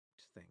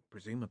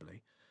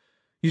presumably.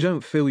 You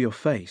don't fill your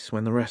face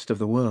when the rest of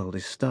the world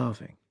is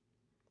starving.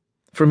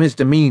 From his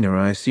demeanour,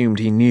 I assumed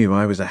he knew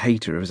I was a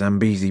hater of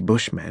Zambezi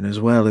bushmen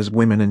as well as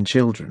women and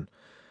children.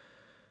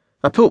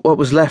 I put what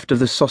was left of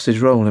the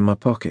sausage roll in my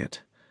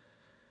pocket.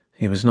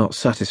 He was not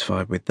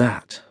satisfied with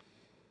that.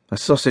 A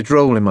sausage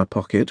roll in my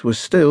pocket was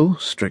still,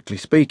 strictly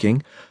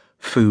speaking,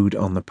 food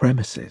on the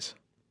premises.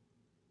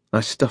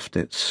 I stuffed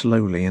it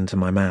slowly into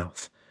my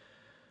mouth.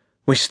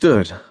 We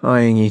stood,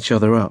 eyeing each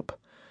other up.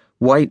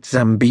 White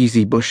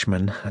Zambezi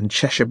bushman and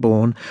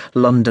Cheshire-born,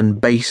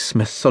 London-based,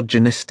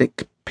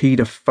 misogynistic,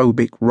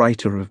 paedophobic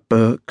writer of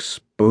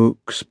books,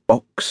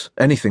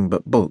 anything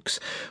but books,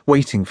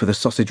 waiting for the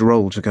sausage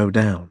roll to go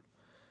down.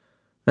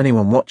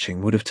 Anyone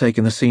watching would have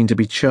taken the scene to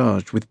be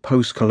charged with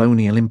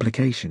post-colonial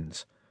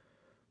implications.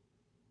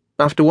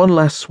 After one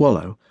last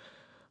swallow,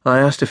 I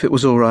asked if it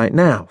was all right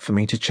now for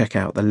me to check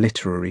out the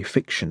literary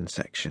fiction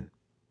section.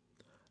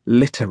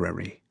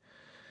 Literary.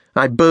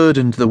 I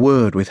burdened the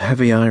word with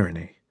heavy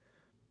irony.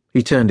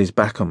 He turned his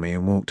back on me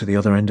and walked to the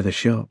other end of the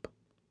shop.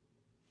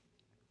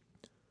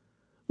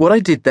 What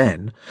I did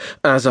then,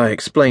 as I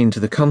explained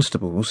to the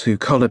constables who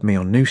collared me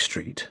on New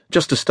Street,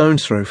 just a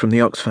stone's throw from the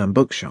Oxfam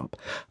bookshop,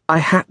 I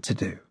had to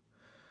do.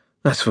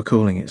 As for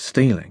calling it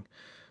stealing,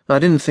 I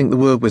didn't think the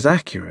word was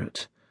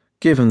accurate,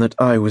 given that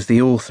I was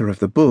the author of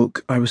the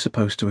book I was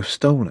supposed to have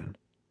stolen.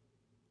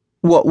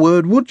 "What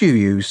word would you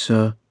use,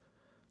 sir?"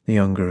 the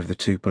younger of the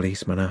two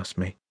policemen asked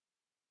me.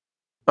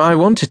 I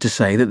wanted to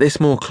say that this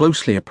more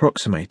closely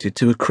approximated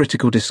to a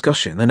critical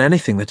discussion than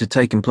anything that had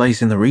taken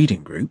place in the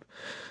reading group,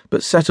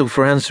 but settled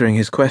for answering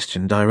his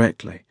question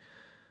directly.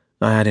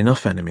 I had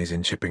enough enemies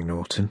in Chipping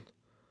Norton.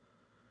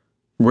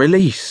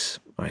 "Release,"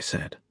 I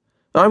said.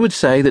 "I would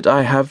say that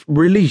I have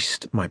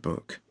released my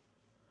book."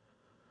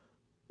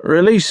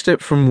 "Released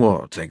it from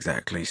what,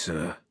 exactly,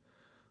 sir?"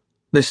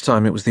 This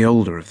time it was the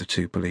older of the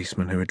two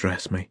policemen who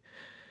addressed me.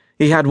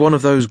 He had one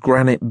of those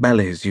granite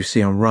bellies you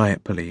see on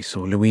riot police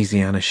or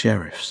Louisiana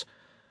sheriffs.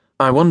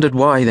 I wondered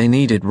why they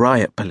needed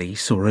riot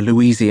police or a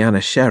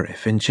Louisiana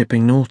sheriff in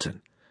Chipping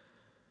Norton.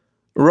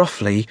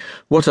 Roughly,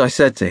 what I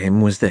said to him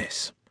was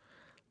this.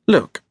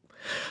 "Look,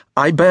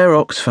 I bear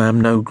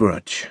Oxfam no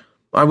grudge.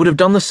 I would have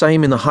done the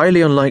same in the highly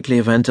unlikely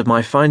event of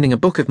my finding a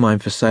book of mine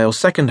for sale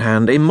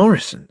second-hand in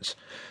Morrison's.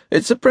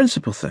 It's a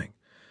principal thing.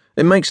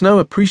 It makes no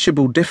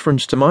appreciable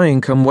difference to my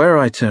income where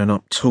I turn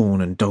up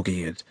torn and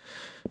dog-eared.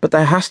 But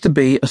there has to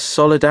be a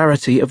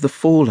solidarity of the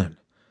fallen.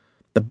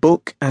 The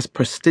book as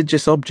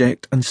prestigious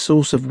object and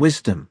source of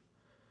wisdom.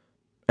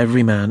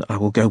 Every man I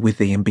will go with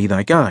thee and be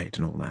thy guide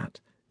and all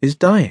that is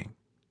dying.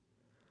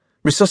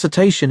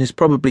 Resuscitation is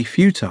probably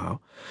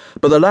futile,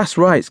 but the last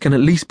rites can at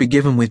least be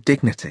given with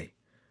dignity.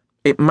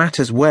 It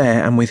matters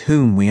where and with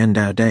whom we end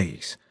our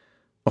days.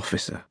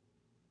 Officer."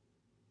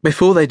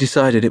 Before they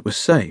decided it was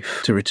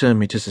safe to return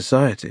me to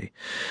society,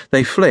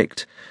 they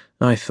flicked,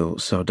 I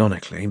thought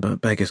sardonically,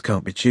 but beggars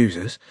can't be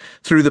choosers,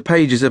 through the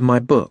pages of my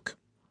book.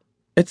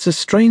 It's a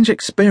strange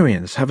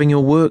experience having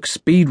your work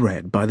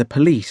speed-read by the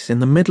police in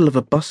the middle of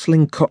a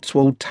bustling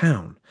Cotswold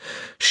town,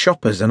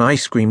 shoppers and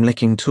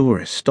ice-cream-licking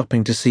tourists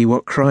stopping to see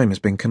what crime has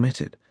been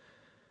committed.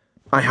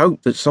 I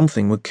hoped that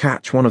something would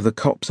catch one of the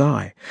cop's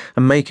eye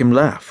and make him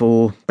laugh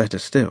or, better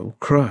still,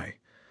 cry.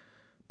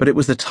 But it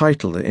was the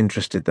title that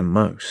interested them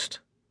most.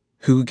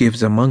 Who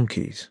Gives a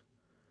Monkeys?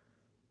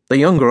 The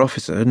younger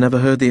officer had never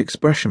heard the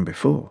expression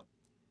before.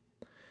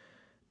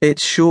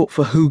 "It's short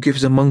for Who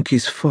Gives a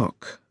Monkey's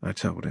Fuck," I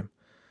told him.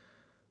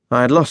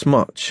 I had lost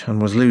much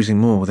and was losing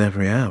more with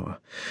every hour,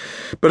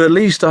 but at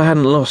least I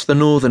hadn't lost the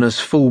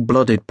Northerners'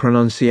 full-blooded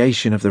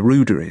pronunciation of the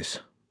ruderies,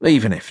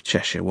 even if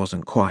Cheshire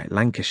wasn't quite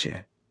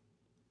Lancashire.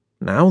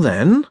 "Now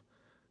then,"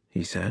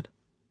 he said.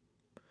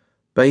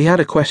 But he had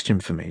a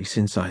question for me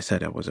since I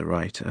said I was a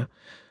writer.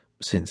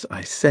 He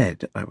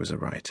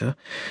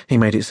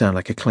made it sound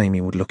like a claim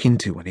he would look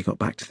into when he got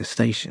back to the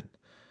station.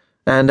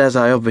 And as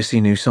I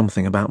obviously knew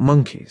something about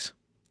monkeys.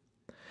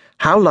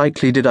 How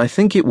likely did I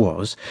think it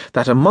was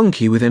that a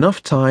monkey with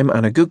enough time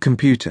and a good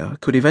computer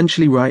could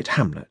eventually write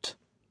Hamlet?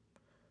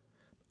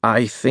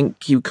 "I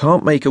think you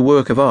can't make a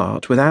work of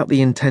art without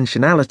the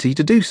intentionality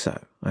to do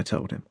so," I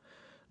told him,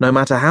 "no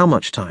matter how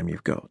much time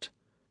you've got."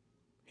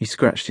 He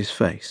scratched his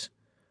face.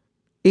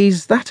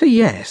 "Is that a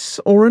yes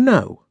or a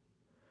no?"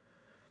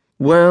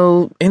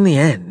 "Well, in the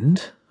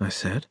end," I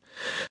said,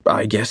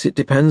 "I guess it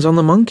depends on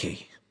the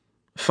monkey.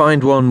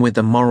 Find one with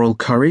the moral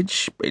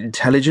courage,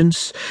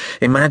 intelligence,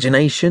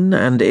 imagination,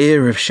 and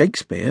ear of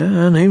Shakespeare,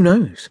 and who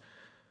knows?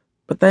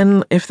 But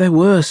then, if there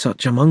were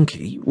such a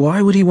monkey,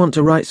 why would he want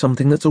to write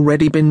something that's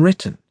already been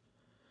written?"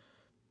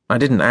 I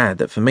didn't add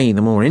that for me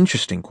the more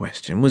interesting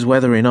question was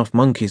whether enough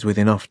monkeys with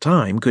enough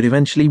time could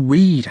eventually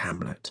read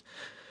Hamlet.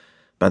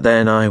 But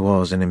then I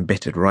was an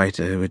embittered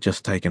writer who had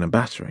just taken a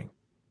battering.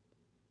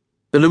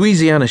 The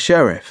Louisiana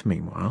sheriff,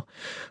 meanwhile,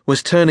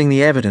 was turning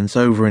the evidence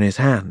over in his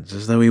hands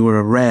as though he were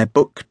a rare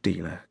book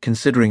dealer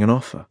considering an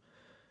offer.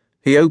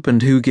 He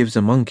opened Who Gives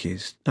a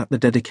Monkeys at the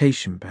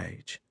dedication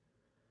page.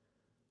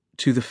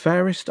 "To the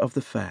fairest of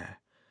the fair,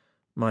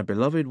 my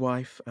beloved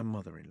wife and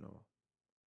mother-in-law."